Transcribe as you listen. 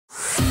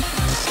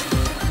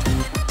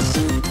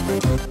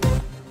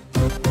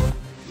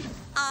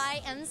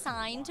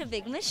signed to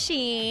Big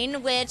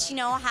Machine, which, you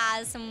know,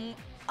 has some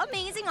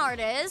amazing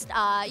artists.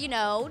 You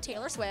know,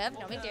 Taylor Swift,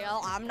 no big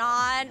deal. I'm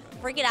not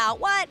freaking out.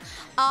 What?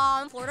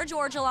 Florida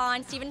Georgia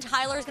Line. Steven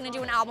Tyler's going to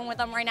do an album with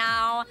them right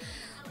now.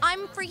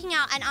 I'm freaking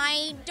out, and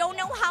I don't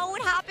know how it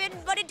would happen,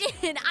 but it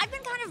did. I've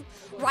been kind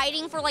of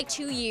writing for like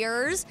 2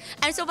 years,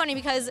 and it's so funny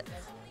because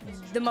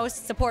the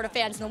most supportive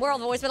fans in the world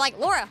have always been like,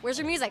 Laura, where's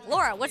your music?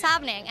 Laura, what's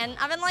happening? And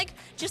I've been like,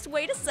 just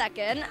wait a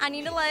second. I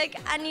need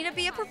to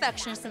be a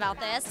perfectionist about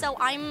this. So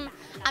I'm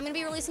gonna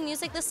be releasing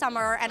music this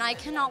summer, and I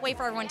cannot wait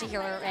for everyone to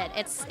hear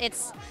it.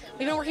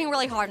 We've been working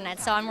really hard on it,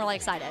 so I'm really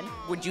excited.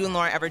 Would you and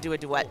Laura ever do a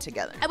duet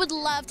together? I would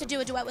love to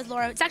do a duet with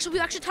Laura. We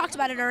actually talked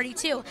about it already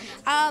too.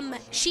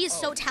 She is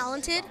so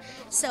talented,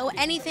 so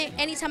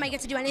anytime I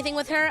get to do anything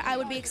with her, I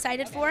would be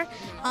excited for.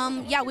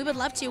 Yeah, we would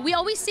love to. We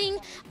always sing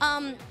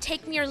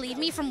Take Me or Leave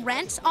Me from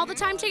Rent all the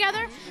time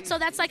together, so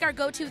that's like our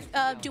go-to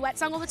duet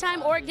song all the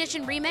time, or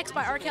Ignition Remix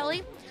by R.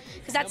 Kelly,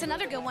 because that's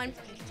another good one.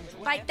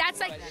 Like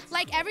that's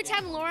like every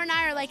time Laura and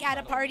I are like at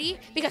a party,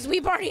 because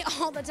we party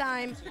all the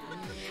time.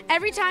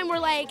 Every time we're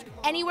like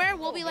anywhere,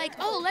 we'll be like,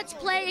 oh, let's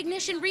play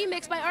Ignition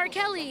Remix by R.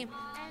 Kelly.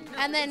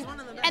 And then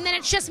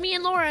it's just me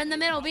and Laura in the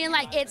middle being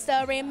like, it's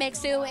the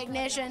remix to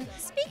Ignition.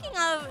 Speaking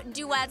of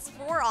duets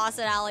for us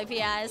at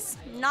LAPS,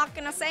 not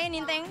gonna say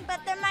anything,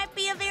 but there might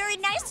be a very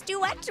nice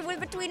duet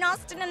between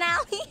Austin and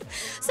Allie.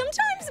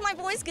 Sometimes my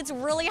voice gets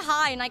really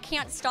high and I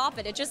can't stop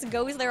it. It just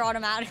goes there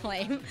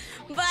automatically.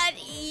 But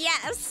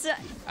yes.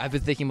 I've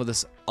been thinking about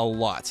this a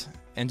lot,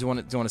 and do you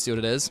want to see what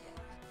it is?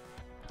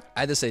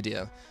 I had this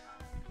idea.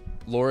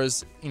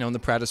 Laura's, in the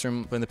practice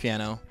room playing the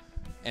piano,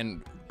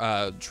 and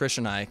Trish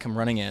and I come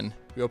running in.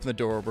 We open the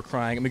door, we're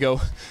crying, and we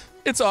go,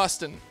 "It's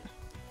Austin."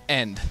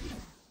 End.